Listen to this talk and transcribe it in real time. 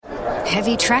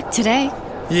Heavy track today.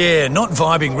 Yeah, not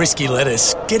vibing risky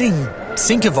lettuce. Getting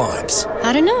sinker vibes.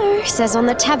 I don't know. Says on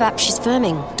the Tab app she's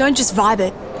firming. Don't just vibe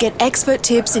it. Get expert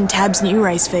tips in Tab's new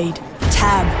race feed.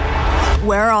 Tab.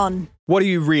 We're on. What are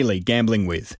you really gambling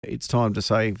with? It's time to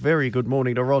say very good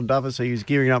morning to Ron Dufficy, who's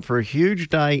gearing up for a huge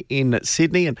day in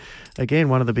Sydney. And again,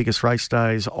 one of the biggest race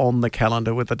days on the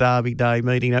calendar with the Derby Day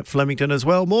meeting at Flemington as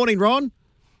well. Morning, Ron.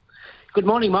 Good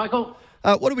morning, Michael.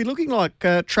 What are we looking like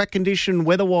track condition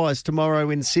weather-wise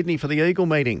tomorrow in Sydney for the Eagle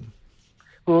meeting?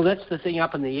 Well, that's the thing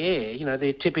up in the air. You know,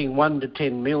 they're tipping 1 to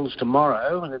 10 mils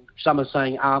tomorrow, and some are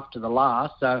saying after the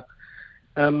last. So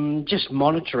just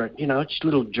monitor it. You know, it's a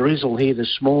little drizzle here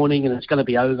this morning, and it's going to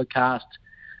be overcast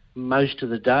most of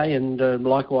the day, and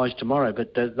likewise tomorrow.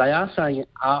 But they are saying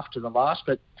after the last,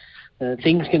 but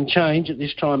things can change at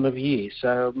this time of year.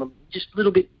 So I'm just a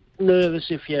little bit nervous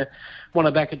if you want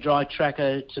to back a dry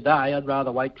tracker today. I'd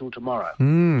rather wait till tomorrow.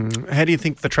 How do you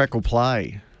think the track will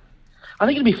play? I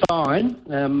think it'll be fine.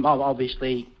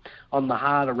 Obviously, on the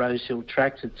harder Rosehill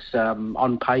tracks, it's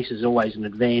on pace is always an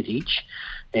advantage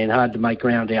and hard to make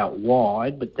ground out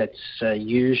wide, but that's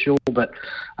usual. But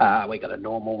we got a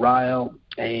normal rail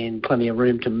and plenty of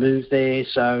room to move there.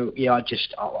 So, yeah, I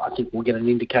think we'll get an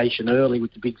indication early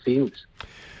with the big fields.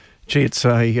 Gee, it's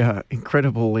a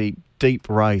incredibly deep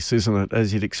race, isn't it,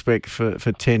 as you'd expect for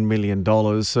 $10 million.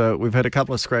 We've had a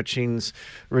couple of scratchings,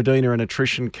 Radina and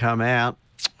Attrition come out.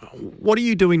 What are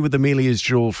you doing with Amelia's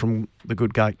Jewel from the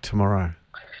Good Gate tomorrow?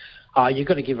 You've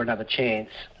got to give her another chance.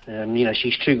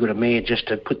 She's too good a mare just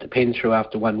to put the pen through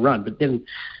after one run. But then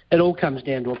it all comes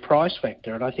down to a price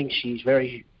factor, and I think she's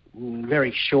very,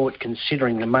 very short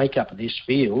considering the makeup of this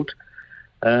field.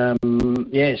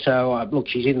 Look,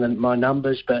 she's in my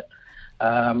numbers, but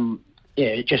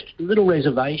just little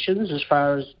reservations as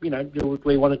far as, do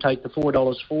we want to take the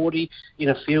 $4.40 in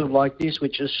a field like this,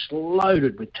 which is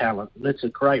loaded with talent. It's a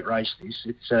great race, this.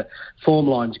 It's form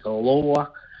lines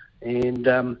galore. And,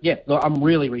 I'm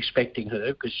really respecting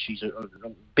her because she's a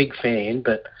big fan,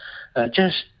 but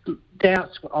just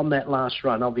doubts on that last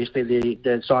run. Obviously,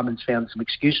 the Simon's found some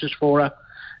excuses for her,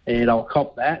 and I'll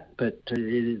cop that, but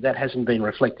that hasn't been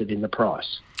reflected in the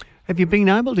price. Have you been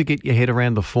able to get your head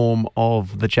around the form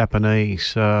of the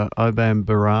Japanese, Obam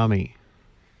Barami?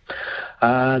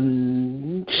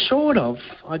 Sort of.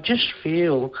 I just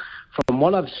feel, from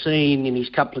what I've seen in his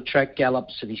couple of track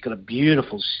gallops, that he's got a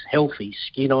beautiful, healthy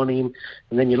skin on him.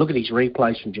 And then you look at his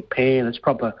replays from Japan, it's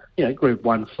proper, Group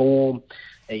 1 form.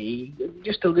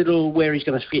 Just a little where he's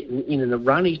going to fit in the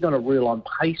run. He's not a real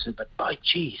on-pacer, but, by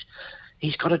geez,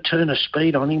 he's got a turn of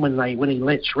speed on him when he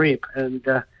lets rip. And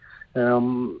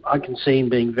I can see him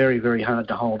being very, very hard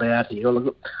to hold out here.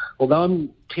 Although I'm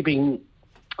tipping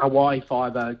Hawaii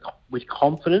 5-0 with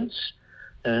confidence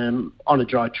on a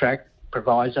dry track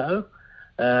proviso,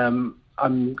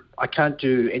 I can't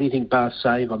do anything but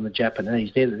save on the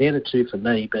Japanese. They're the two for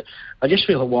me, but I just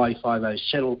feel Hawaii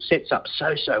 5-0 sets up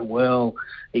so well.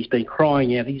 He's been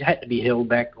crying out. He's had to be held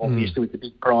back, obviously, with the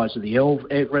big prize of the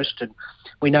Everest, and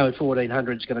we know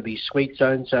 1400 is going to be sweet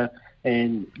zone. So,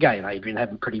 and Gay and Adrian have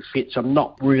him pretty fit, so I'm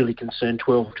not really concerned.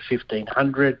 12 to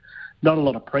 1500, not a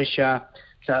lot of pressure.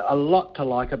 So a lot to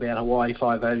like about Hawaii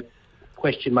 5-0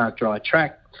 question mark dry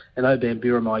track, and Obam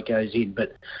Buramai goes in.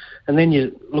 And then you're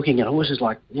looking at horses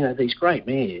like, these great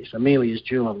mares, Amelia's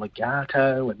Jewel and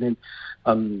Legato, and then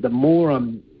the more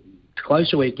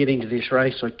closer we're getting to this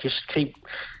race, I just keep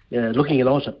looking at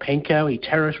Ozapenko. He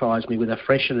terrifies me with a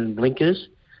freshen and blinkers,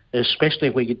 especially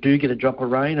if we do get a drop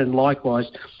of rain. And likewise,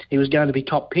 he was going to be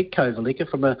top pick, Kovalica,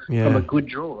 from a good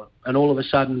draw. And all of a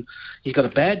sudden, he's got a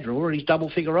bad draw and he's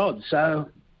double-figure odds. So,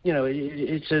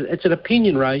 it's an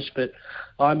opinion race, but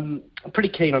I'm pretty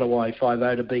keen on Hawaii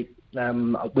 5-0 to beat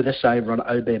with a saver on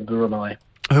Obam Buramai.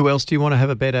 Who else do you want to have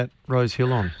a bet at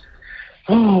Rosehill on?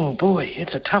 Oh, boy,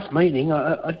 it's a tough meeting.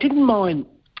 I didn't mind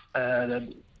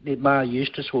the Mar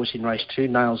Eustace horse in race 2,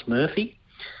 Nails Murphy.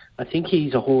 I think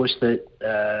he's a horse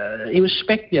that he was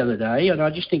spec'd the other day, and I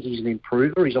just think he's an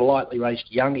improver. He's a lightly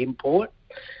raced young import,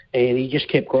 and he just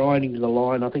kept grinding to the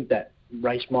line. I think that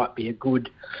race might be a good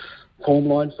form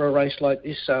line for a race like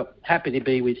this, so happy to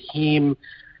be with him.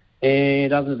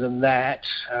 And other than that,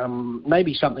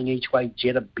 maybe something each way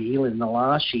Jetta Beale in the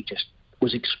last. She just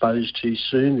was exposed too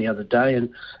soon the other day, and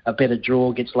a better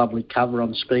draw gets lovely cover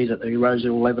on speed at the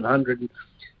Rosehill 1100,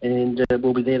 and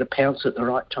we'll be there to pounce at the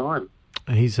right time.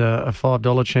 He's a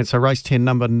 $5 chance. So race 10,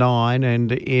 number 9,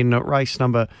 and in race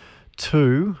number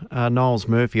 2, Niles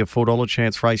Murphy, a $4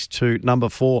 chance, race 2, number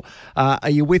 4. Are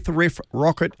you with the Riff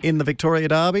Rocket in the Victoria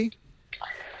Derby?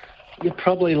 You're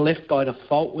probably left by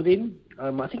default with him.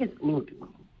 I think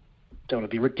don't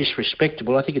want to be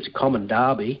disrespectful. I think it's a common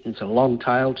derby. It's a long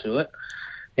tail to it.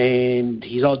 And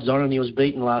his odds on, and he was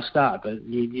beaten last start. But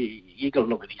you got to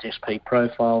look at his SP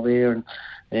profile there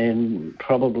and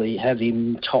probably have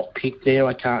him top pick there.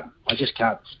 I just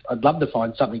can't. I'd love to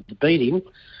find something to beat him,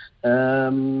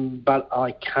 but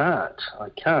I can't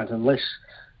unless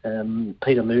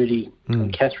Peter Moody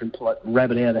and Catherine pull a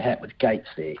rabbit out of the hat with Gates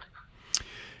there.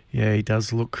 Yeah, he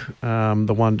does look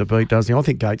the one to beat, doesn't he? I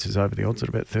think Gates is over the odds at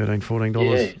about $13,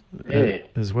 $14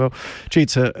 as well. Gee,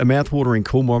 it's a mouth-watering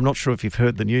Coolmore. I'm not sure if you've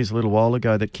heard the news a little while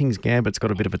ago that King's Gambit's got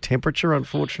a bit of a temperature,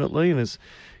 unfortunately, and is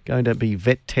going to be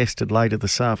vet tested later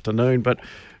this afternoon. But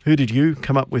who did you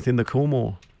come up with in the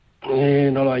Coolmore? Yeah,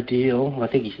 not ideal. I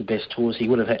think he's the best horse. He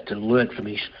would have had to learn from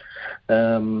his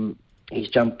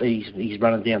he's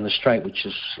running down the straight, which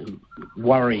is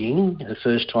worrying the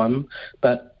first time,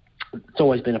 but it's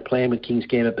always been a plan with King's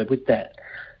Gambit, but with that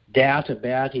doubt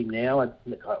about him now, I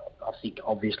think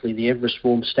obviously the Everest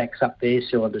form stacks up there,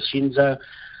 Cylinder Shinzo.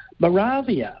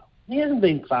 Moravia, he hasn't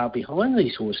been far behind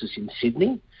these horses in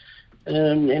Sydney,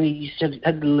 and he's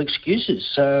had little excuses.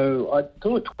 So I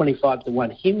thought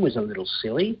 25-1 him was a little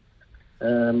silly.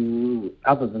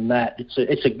 Other than that,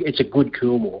 it's a good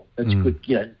Coolmore. It's good,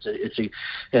 it's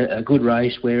a good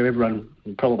race where everyone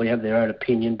will probably have their own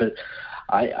opinion, but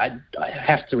I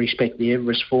have to respect the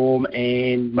Everest form,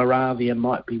 and Moravia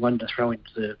might be one to throw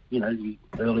into the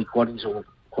early quaddies or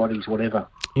quaddies, whatever.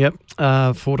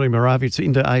 Yep, 14 Moravia. It's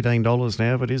into $18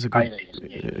 now, but it is a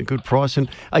good price. And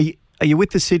are you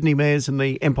with the Sydney mares and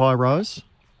the Empire Rose?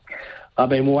 I've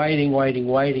been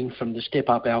waiting from the step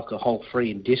up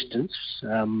alcohol-free in distance,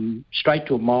 straight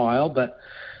to a mile, but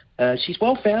she's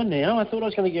well found now. I thought I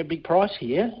was going to get a big price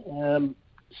here.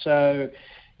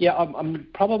 Yeah, I'm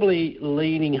probably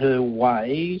leaning her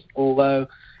way, although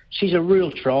she's a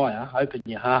real trier, open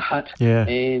your heart. Yeah.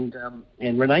 And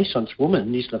Renaissance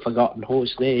Woman is the forgotten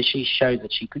horse there. She showed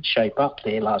that she could shape up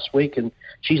there last week, and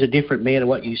she's a different mare to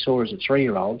what you saw as a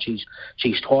 3-year-old. She's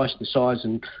twice the size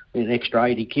and an extra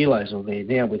 80 kilos on there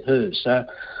now with her. So,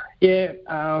 yeah,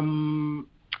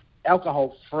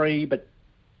 alcohol-free, but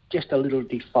just a little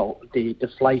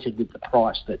deflated with the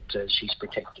price that she's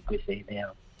protected with there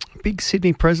now. Big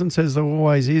Sydney presence, as there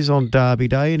always is on Derby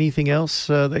Day. Anything else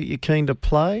that you're keen to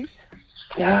play?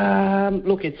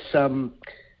 Look, it's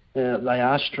they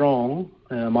are strong.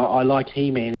 I liked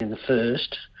He-Man in the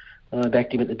first. I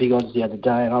backed him at the big odds the other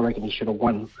day, and I reckon he should have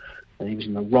won. He was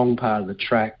in the wrong part of the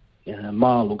track.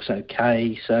 Mile looks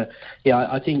okay. So, yeah,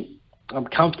 I think I'm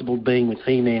comfortable being with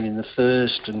He-Man in the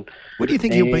first. And where do you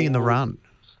think he'll be in the run?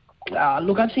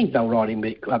 Look, I think they'll ride him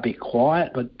a bit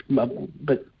quiet, but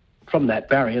from that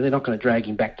barrier, they're not going to drag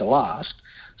him back to last.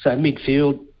 So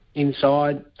midfield,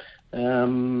 inside,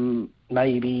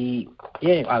 maybe,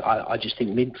 I just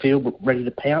think midfield, ready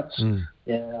to pounce.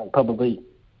 Probably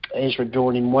Ezra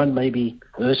drawn in one, maybe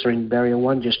Ursa in barrier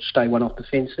one, just to stay one off the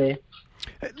fence there.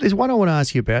 There's one I want to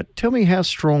ask you about. Tell me how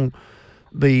strong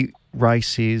the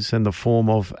race is and the form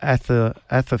of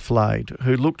Atherflade,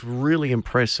 who looked really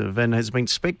impressive and has been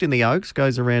specced in the Oaks,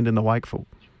 goes around in the Wakeful.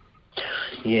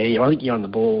 Yeah, I think you're on the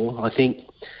ball. I think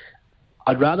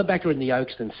I'd rather back her in the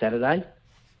Oaks than Saturday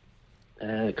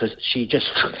because she just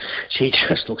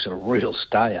looks a real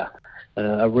stayer.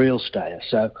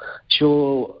 So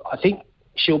I think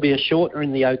she'll be a shorter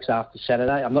in the Oaks after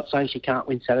Saturday. I'm not saying she can't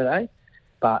win Saturday,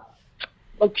 but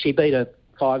look, she beat her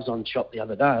 5s on shot the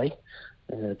other day,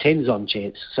 10s on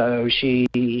chance. So she's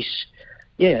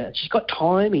got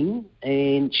timing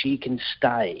and she can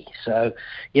stay. So,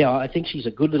 yeah, I think she's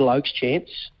a good little Oaks chance.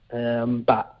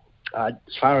 But as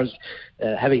far as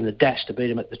having the dash to beat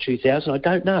him at the 2000, I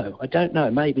don't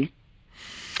know, maybe.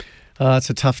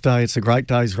 It's a tough day. It's a great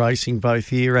day's racing both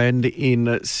here and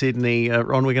in Sydney.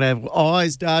 Ron, we're going to have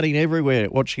eyes darting everywhere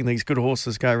watching these good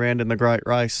horses go around in the great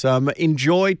race.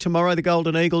 Enjoy tomorrow, the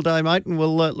Golden Eagle Day, mate, and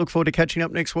we'll look forward to catching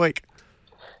up next week.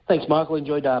 Thanks, Michael.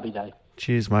 Enjoy Derby Day.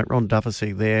 Cheers, mate. Ron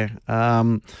Dufficy there.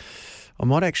 I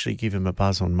might actually give him a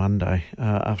buzz on Monday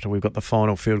after we've got the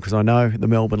final field, because I know the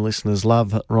Melbourne listeners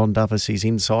love Ron Dufficy's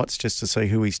insights, just to see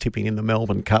who he's tipping in the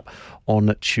Melbourne Cup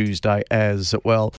on Tuesday as well.